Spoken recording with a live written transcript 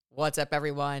What's up,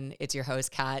 everyone? It's your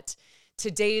host, Kat.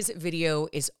 Today's video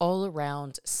is all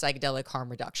around psychedelic harm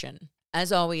reduction.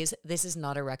 As always, this is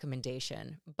not a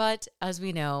recommendation, but as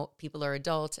we know, people are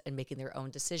adults and making their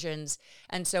own decisions.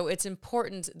 And so it's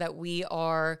important that we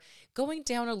are going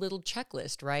down a little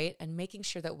checklist, right? And making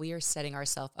sure that we are setting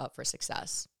ourselves up for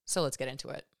success. So let's get into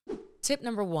it. Tip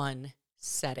number 1,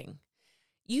 setting.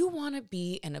 You want to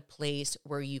be in a place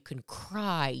where you can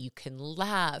cry, you can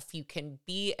laugh, you can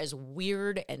be as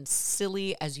weird and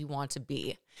silly as you want to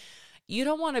be. You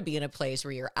don't want to be in a place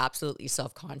where you're absolutely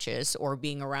self-conscious or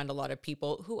being around a lot of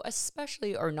people who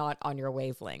especially are not on your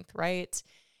wavelength, right?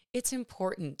 It's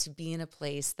important to be in a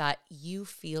place that you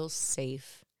feel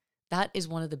safe. That is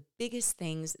one of the biggest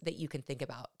things that you can think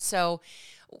about. So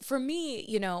for me,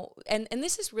 and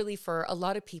this is really for a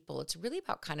lot of people, it's really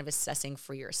about kind of assessing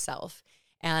for yourself.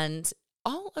 And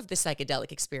all of the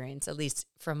psychedelic experience, at least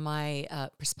from my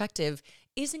perspective,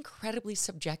 is incredibly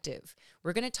subjective.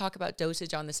 We're going to talk about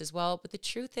dosage on this as well, but the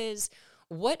truth is,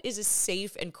 what is a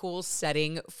safe and cool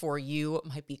setting for you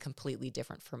might be completely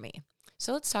different for me.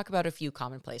 So let's talk about a few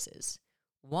commonplaces.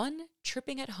 1,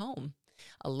 tripping at home.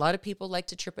 A lot of people like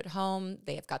to trip at home.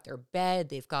 They have got their bed.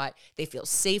 They feel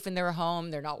safe in their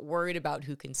home. They're not worried about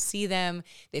who can see them.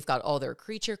 They've got all their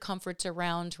creature comforts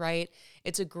around, right?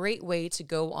 It's a great way to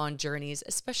go on journeys,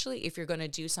 especially if you're going to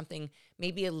do something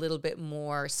maybe a little bit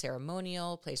more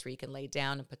ceremonial, place where you can lay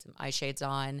down and put some eye shades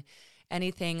on,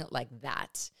 anything like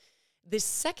that. The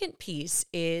second piece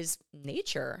is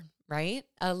nature, right?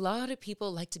 A lot of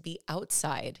people like to be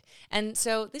outside. And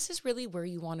so this is really where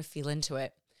you want to feel into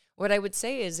it. What I would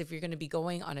say is if you're going to be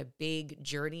going on a big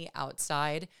journey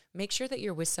outside, make sure that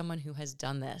you're with someone who has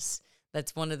done this.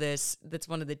 That's one of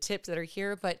the tips that are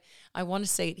here, but I want to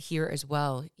say it here as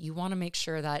well. You want to make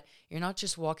sure that you're not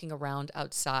just walking around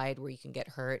outside where you can get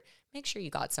hurt. Make sure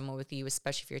you got someone with you,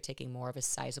 especially if you're taking more of a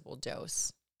sizable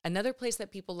dose. Another place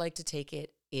that people like to take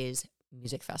it is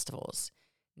music festivals.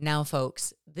 Now,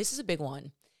 folks, this is a big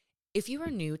one. If you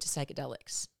are new to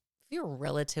psychedelics, if you're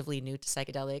relatively new to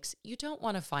psychedelics, you don't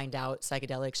want to find out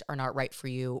psychedelics are not right for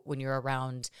you when you're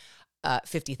around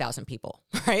 50,000 people,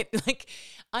 right? Like,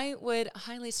 I would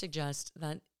highly suggest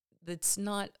that that's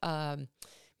not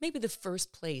maybe the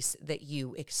first place that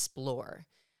you explore.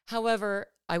 However,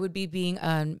 I would be being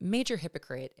a major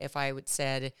hypocrite if I would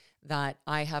said that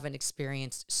I haven't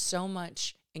experienced so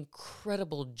much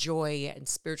incredible joy and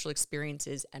spiritual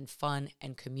experiences and fun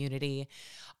and community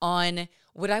on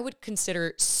what I would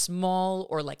consider small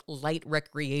or like light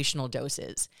recreational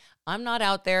doses. I'm not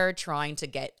out there trying to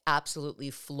get absolutely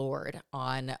floored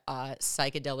on a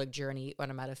psychedelic journey when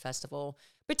I'm at a festival,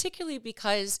 particularly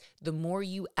because the more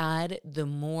you add, the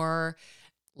more,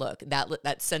 look,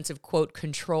 that sense of, quote,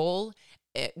 control,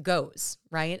 it goes,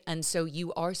 right? And so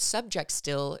you are subject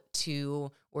still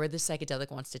to where the psychedelic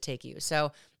wants to take you.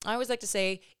 So I always like to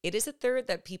say it is a third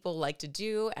that people like to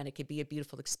do, and it could be a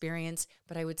beautiful experience,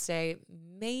 but I would say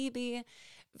maybe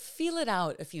feel it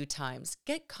out a few times.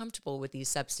 Get comfortable with these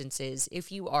substances if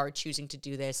you are choosing to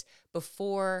do this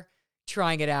before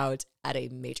trying it out at a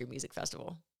major music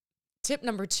festival. Tip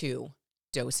number 2,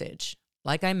 dosage.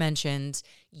 Like I mentioned,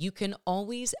 you can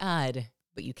always add,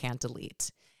 but you can't delete.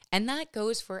 And that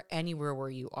goes for anywhere where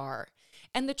you are.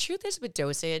 And the truth is with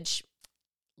dosage,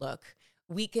 look,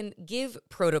 we can give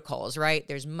protocols, right?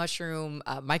 There's mushroom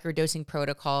microdosing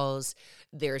protocols.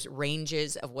 There's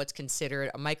ranges of what's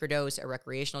considered a microdose, a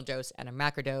recreational dose, and a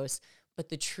macrodose. But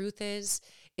the truth is,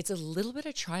 it's a little bit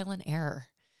of trial and error.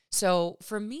 So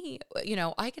for me,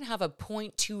 I can have a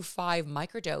 0.25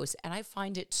 microdose and I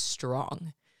find it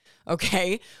strong.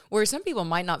 Okay, where some people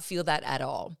might not feel that at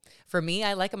all. For me,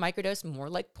 I like a microdose more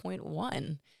like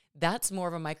 0.1. That's more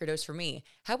of a microdose for me.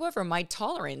 However, my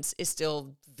tolerance is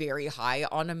still very high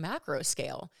on a macro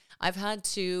scale. I've had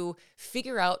to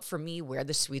figure out for me where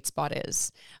the sweet spot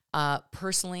is.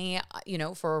 Personally,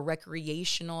 for a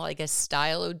recreational, I guess,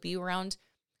 style, it would be around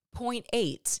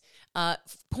 0.8.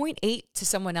 0.8 to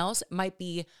someone else might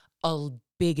be a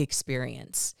big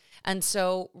experience. And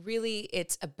so really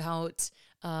it's about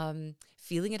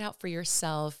feeling it out for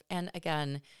yourself. And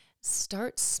again,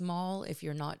 start small. If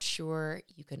you're not sure,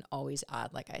 you can always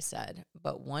add, like I said.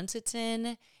 But once it's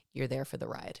in, you're there for the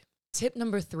ride. Tip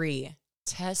number 3,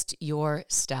 test your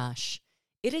stash.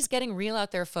 It is getting real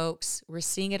out there, folks. We're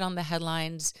seeing it on the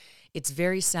headlines. It's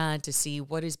very sad to see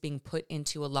what is being put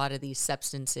into a lot of these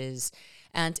substances.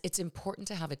 And it's important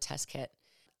to have a test kit.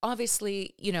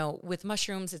 Obviously, you know, with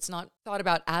mushrooms, it's not thought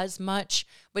about as much,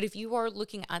 but if you are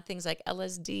looking at things like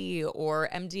LSD or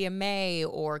MDMA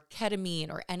or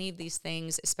ketamine or any of these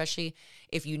things, especially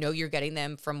if you know you're getting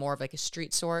them from more of like a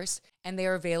street source, and they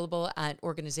are available at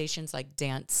organizations like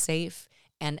Dance Safe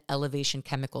and Elevation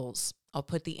Chemicals. I'll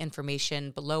put the information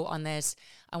below on this.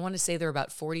 I want to say they're about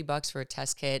 $40 for a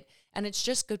test kit, and it's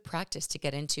just good practice to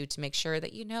get into to make sure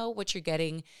that you know what you're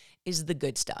getting is the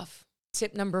good stuff.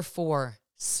 Tip number 4,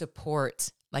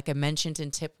 support. Like I mentioned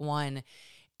in tip 1,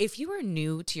 if you are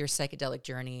new to your psychedelic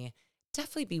journey,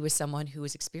 definitely be with someone who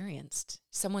is experienced,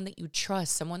 someone that you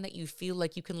trust, someone that you feel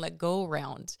like you can let go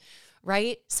around,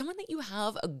 right? Someone that you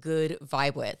have a good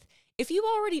vibe with. If you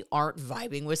already aren't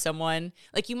vibing with someone,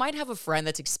 like you might have a friend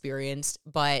that's experienced,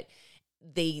 but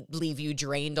they leave you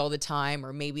drained all the time,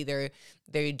 or maybe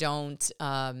they don't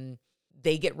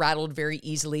they get rattled very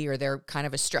easily, or they're kind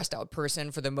of a stressed out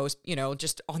person for the most, you know,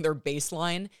 just on their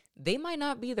baseline, they might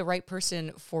not be the right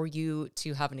person for you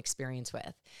to have an experience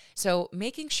with. So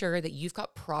making sure that you've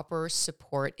got proper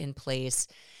support in place.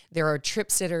 There are trip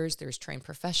sitters, there's trained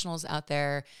professionals out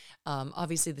there.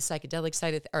 Obviously the psychedelic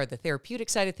side of, or the therapeutic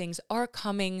side of things are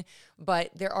coming,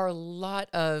 but there are a lot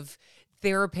of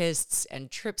therapists and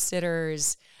trip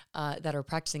sitters that are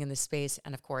practicing in this space.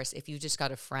 And of course, if you just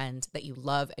got a friend that you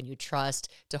love and you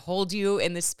trust to hold you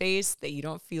in this space, that you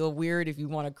don't feel weird if you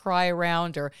want to cry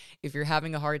around, or if you're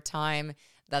having a hard time,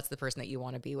 that's the person that you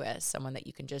want to be with, someone that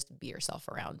you can just be yourself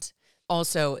around.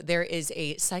 Also, there is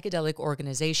a psychedelic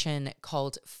organization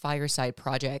called Fireside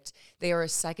Project. They are a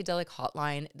psychedelic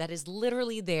hotline that is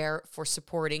literally there for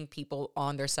supporting people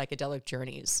on their psychedelic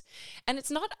journeys. And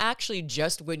it's not actually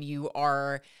just when you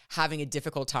are having a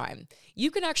difficult time.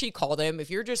 You can actually call them if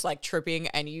you're just like tripping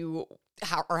and you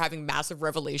are having massive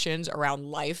revelations around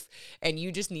life and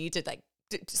you just need to like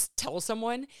just tell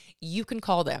someone, you can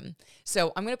call them.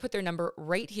 So I'm going to put their number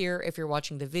right here if you're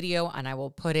watching the video, and I will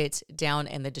put it down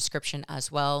in the description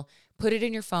as well. Put it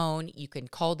in your phone. You can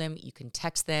call them, you can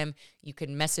text them, you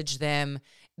can message them.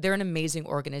 They're an amazing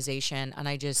organization, and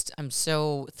I'm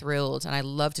so thrilled, and I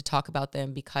love to talk about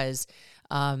them because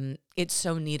it's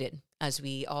so needed as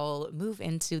we all move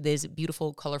into this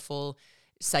beautiful, colorful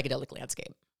psychedelic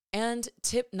landscape. And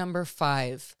tip number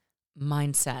 5,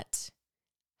 mindset.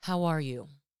 How are you?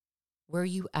 Where are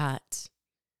you at?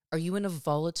 Are you in a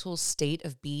volatile state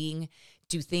of being?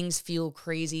 Do things feel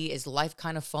crazy? Is life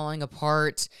kind of falling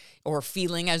apart or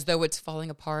feeling as though it's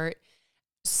falling apart?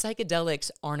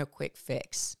 Psychedelics aren't a quick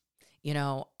fix. You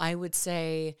know, I would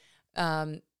say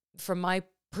from my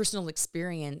personal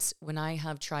experience, when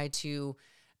I've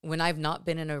not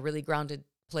been in a really grounded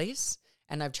place,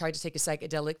 and I've tried to take a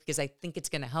psychedelic because I think it's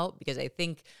going to help, because I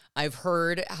think I've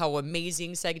heard how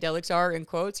amazing psychedelics are, in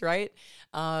quotes, right?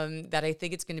 That I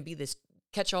think it's going to be this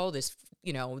catch-all, this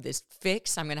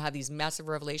fix. I'm going to have these massive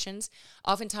revelations.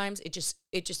 Oftentimes, it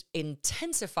just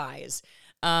intensifies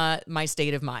my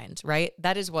state of mind, right?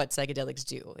 That is what psychedelics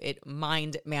do. It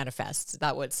mind manifests.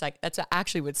 That's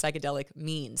actually what psychedelic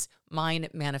means, mind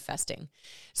manifesting.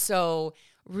 So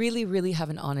really, really have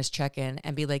an honest check-in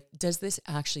and be like, does this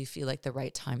actually feel like the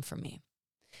right time for me?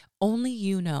 Only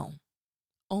you know.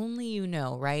 Only you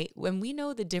know, right? When we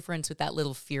know the difference with that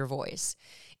little fear voice,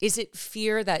 is it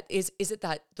fear that is it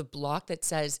that the block that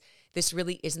says this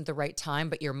really isn't the right time,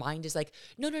 but your mind is like,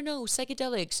 no,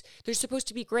 psychedelics, they're supposed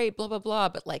to be great, blah, blah, blah.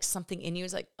 But like something in you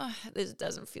is like, this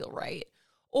doesn't feel right.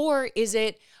 Or is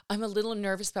it, I'm a little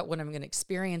nervous about what I'm going to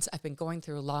experience. I've been going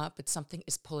through a lot, but something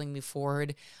is pulling me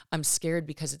forward. I'm scared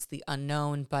because it's the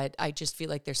unknown, but I just feel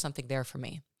like there's something there for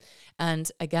me.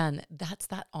 And again, that's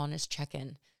that honest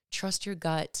check-in. Trust your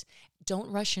gut.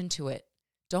 Don't rush into it.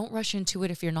 Don't rush into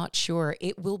it if you're not sure.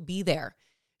 It will be there.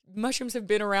 Mushrooms have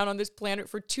been around on this planet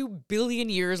for 2 billion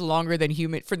years longer than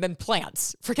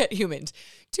plants. Forget humans.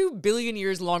 2 billion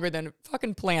years longer than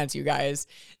fucking plants, you guys.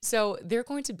 So they're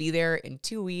going to be there in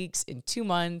 2 weeks, in 2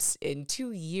 months, in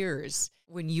 2 years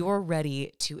when you're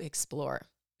ready to explore.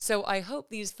 So I hope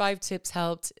these 5 tips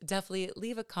helped. Definitely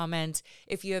leave a comment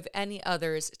if you have any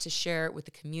others to share with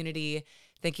the community.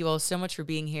 Thank you all so much for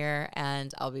being here,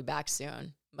 and I'll be back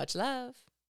soon. Much love.